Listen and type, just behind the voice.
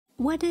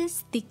What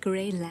is the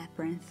Grey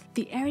Labyrinth?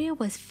 The area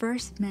was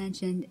first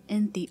mentioned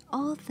in the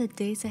All the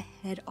Days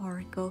Ahead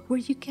article, where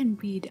you can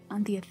read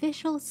on the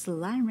official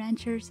Slime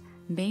Rancher's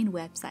main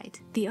website.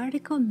 The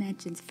article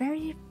mentions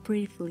very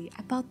briefly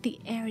about the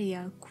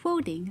area,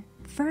 quoting,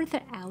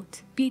 "Further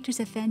out,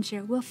 Beatrice's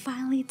adventure will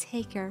finally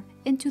take her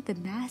into the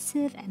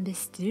massive and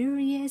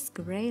mysterious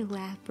Grey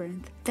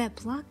Labyrinth that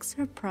blocks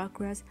her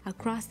progress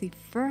across the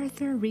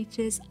further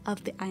reaches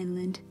of the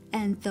island.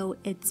 And though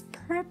its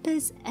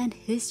purpose and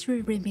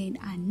history remain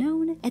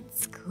unknown,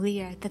 it's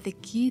clear that the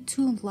key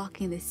to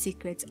unlocking the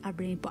secrets of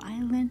Rainbow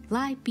Island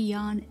lie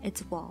beyond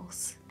its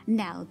walls."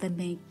 Now, the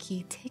main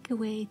key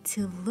takeaway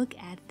to look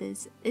at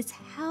this is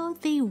how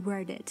they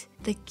word it.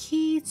 The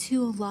key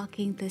to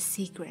unlocking the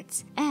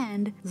secrets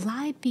and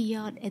lie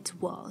beyond its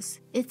walls.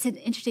 It's an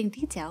interesting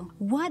detail.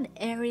 What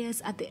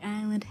areas of the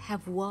island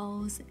have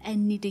walls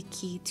and need a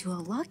key to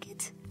unlock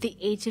it? The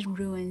ancient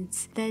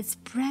ruins that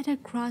spread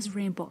across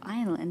Rainbow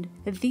Island.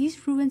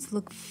 These ruins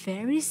look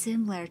very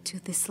similar to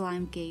the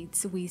slime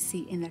gates we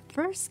see in the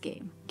first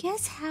game.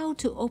 Guess how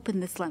to open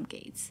the slime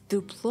gates?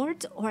 Through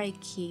plort or a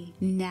key?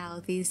 Now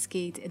these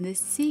gates in the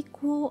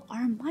sequel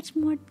are much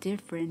more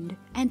different,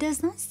 and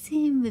does not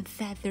seem that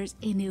there's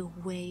any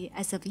way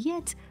as of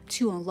yet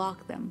to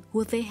unlock them.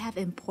 Will they have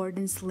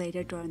importance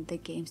later during the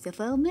game's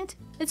development?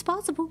 It's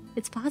possible.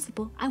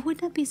 I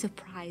would not be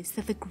surprised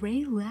that the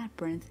Grey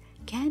Labyrinth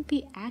can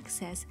be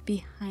accessed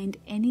behind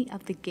any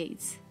of the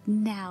gates.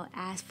 Now,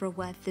 as for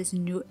what this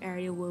new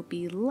area will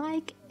be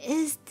like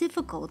is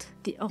difficult.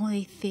 The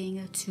only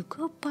thing to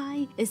go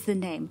by is the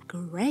name,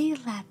 Grey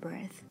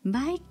Labyrinth.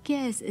 My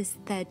guess is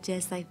that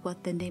just like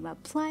what the name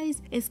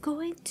applies, it's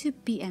going to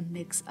be a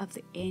mix of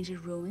the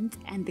ancient ruins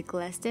and the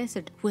glass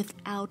desert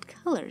without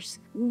colors.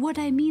 What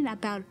I mean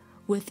about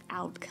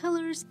without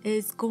colors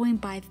is going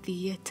by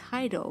the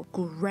title,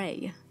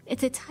 Grey.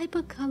 It's a type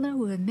of color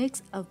with a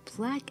mix of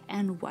black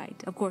and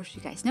white. Of course,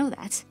 you guys know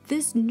that.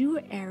 This new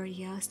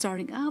area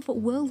starting off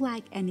will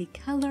lack any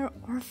color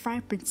or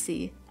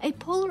vibrancy, a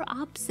polar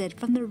opposite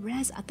from the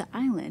rest of the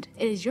island.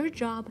 It is your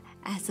job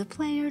as a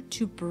player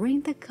to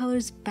bring the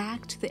colors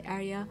back to the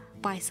area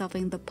by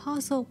solving the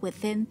puzzle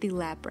within the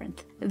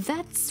labyrinth.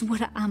 That's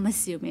what I'm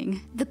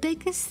assuming. The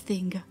biggest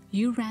thing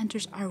you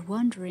ranters are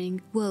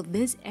wondering, will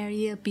this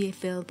area be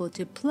available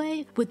to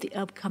play with the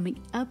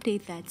upcoming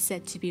update that's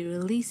set to be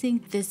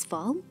releasing this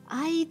fall?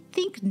 I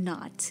think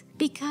not,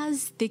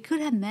 because they could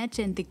have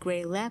mentioned the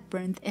Grey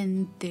Labyrinth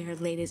in their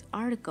latest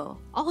article.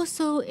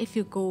 Also, if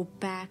you go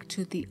back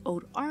to the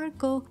old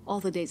article, All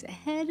the Days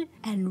Ahead,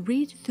 and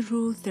read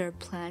through their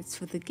plans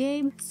for the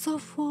game, so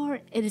far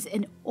it is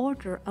in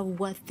order of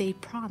what they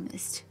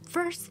promised.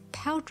 First,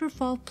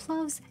 Powderfall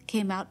Plus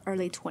came out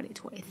early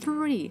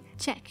 2023.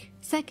 Check.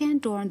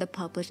 Second, during the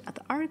publish of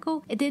the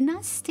article, it did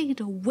not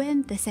state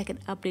when the second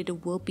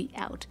update will be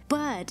out,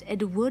 but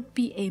it would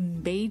be a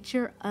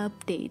major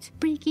update,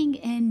 bringing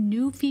in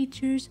new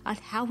features on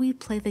how we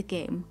play the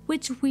game,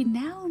 which we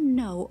now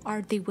know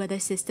are the weather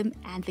system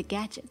and the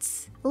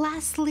gadgets.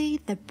 Lastly,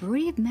 the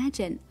brief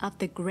mention of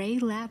the Grey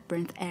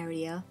Labyrinth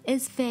area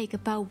is vague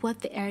about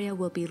what the area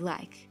will be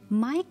like.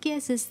 My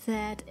guess is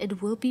that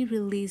it will be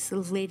released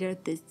later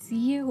this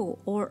year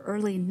or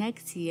early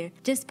next year,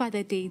 just by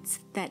the dates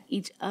that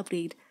each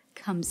update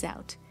comes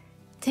out,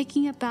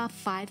 taking about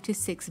 5 to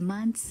 6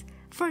 months.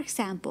 For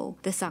example,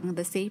 the Song of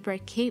the Saber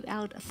came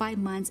out 5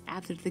 months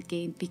after the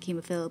game became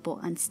available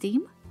on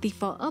Steam. The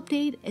fall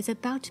update is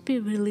about to be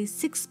released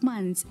 6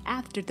 months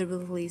after the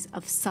release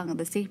of Song of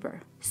the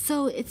Saber.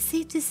 So it's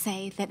safe to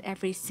say that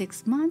every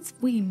 6 months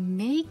we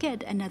may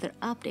get another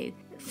update.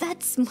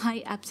 That's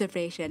my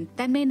observation.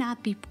 That may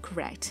not be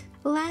correct.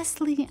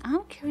 Lastly,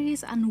 I'm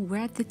curious on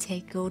where the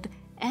Tangled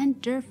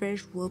and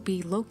Dervish will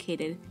be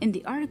located. In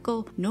the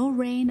article, No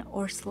Rain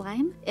or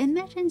Slime, it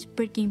mentions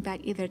bringing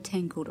back either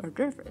Tangled or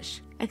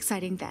Dervish.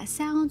 Exciting that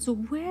sounds,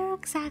 where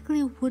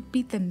exactly would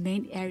be the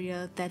main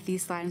area that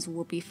these slimes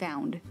will be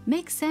found?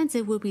 Makes sense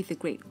it would be the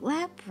Great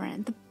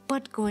Labyrinth,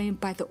 but going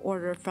by the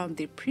order from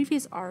the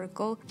previous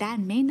article, that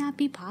may not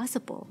be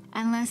possible,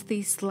 unless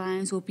these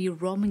slimes will be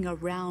roaming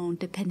around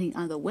depending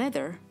on the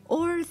weather.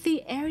 Or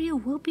the area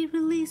will be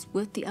released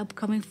with the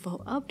upcoming fall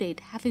update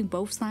having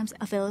both slimes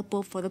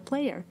available for the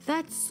player.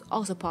 That's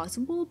also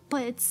possible,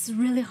 but it's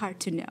really hard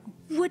to know.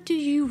 What do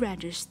you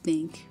ranters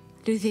think?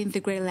 Do you think the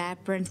Grey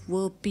Labyrinth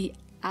will be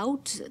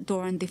out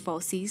during the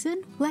fall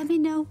season? Let me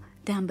know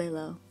down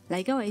below.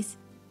 Like always,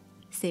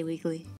 stay weekly.